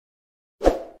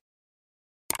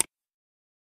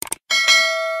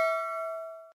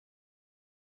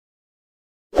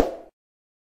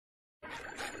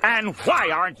And why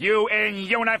aren't you in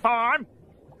uniform?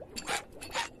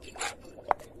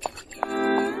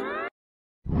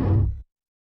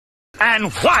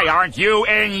 And why aren't you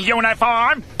in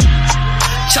uniform?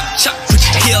 Chop, chop, put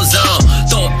your heels on.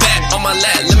 Throw it back on my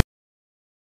lap. Let me.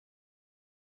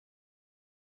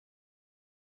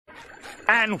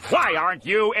 And why aren't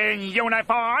you in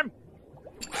uniform?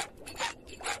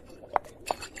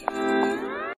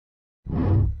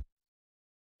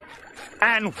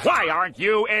 And why aren't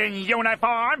you in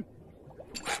uniform?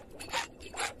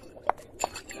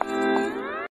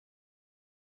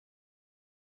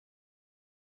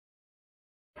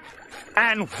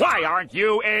 And why aren't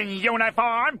you in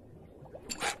uniform?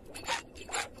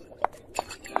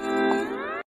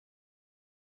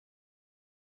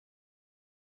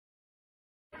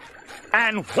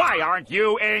 And why aren't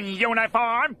you in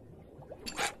uniform?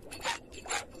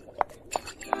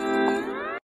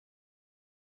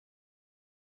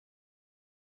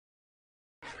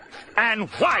 And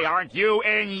why aren't you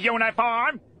in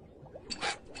uniform?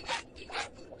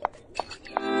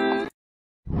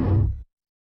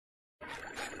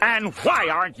 And why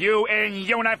aren't you in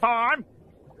uniform?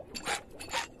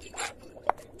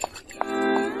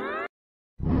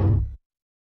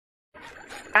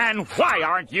 And why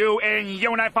aren't you in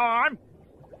uniform?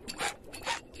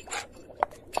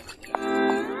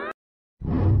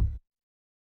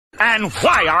 And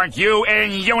why aren't you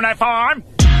in uniform?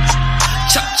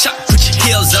 Chop, chop, put your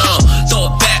heels on. Throw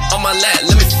it back on my lap,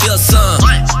 let me feel some.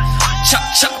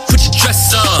 Chop, chop, put your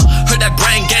dress on. Heard that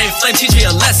brain game flame, teach me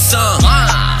a lesson.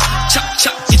 Chop,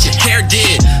 chop, get your hair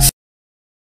did.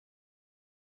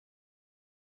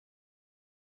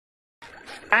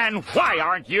 And why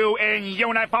aren't you in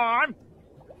uniform?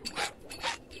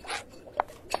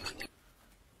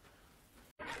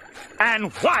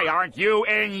 And why aren't you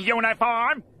in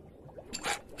uniform?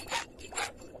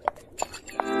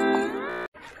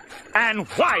 And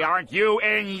why aren't you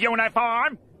in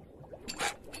uniform?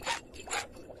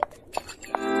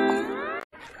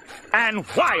 And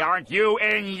why aren't you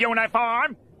in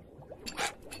uniform?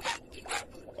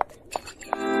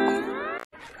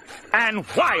 And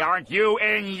why aren't you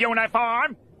in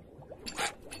uniform?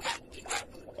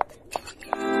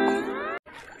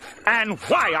 And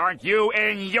why aren't you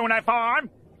in uniform?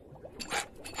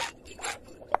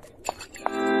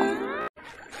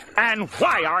 And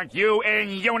why aren't you in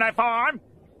uniform?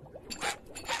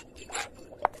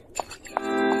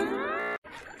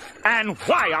 And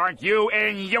why aren't you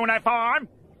in uniform?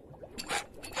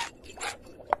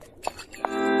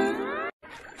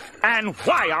 And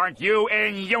why aren't you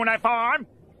in uniform?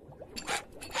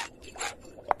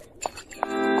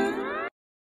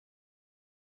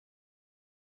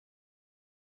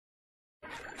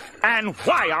 And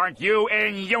why aren't you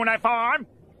in uniform?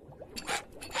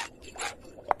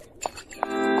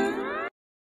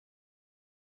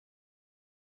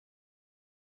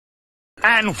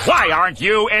 And why aren't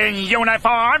you in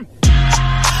uniform?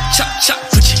 Chop, chop,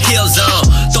 put your heels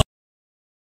on.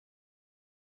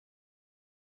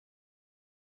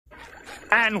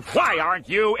 And why aren't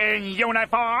you in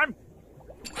uniform?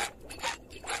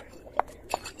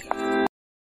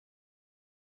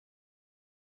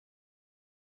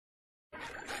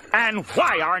 And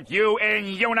why aren't you in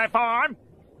uniform?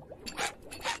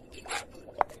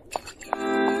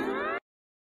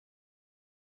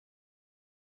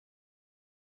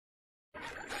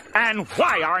 And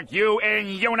why aren't you in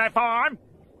uniform?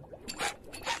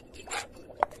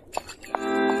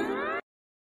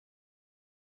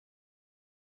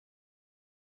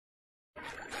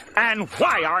 And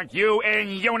why aren't you in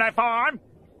uniform?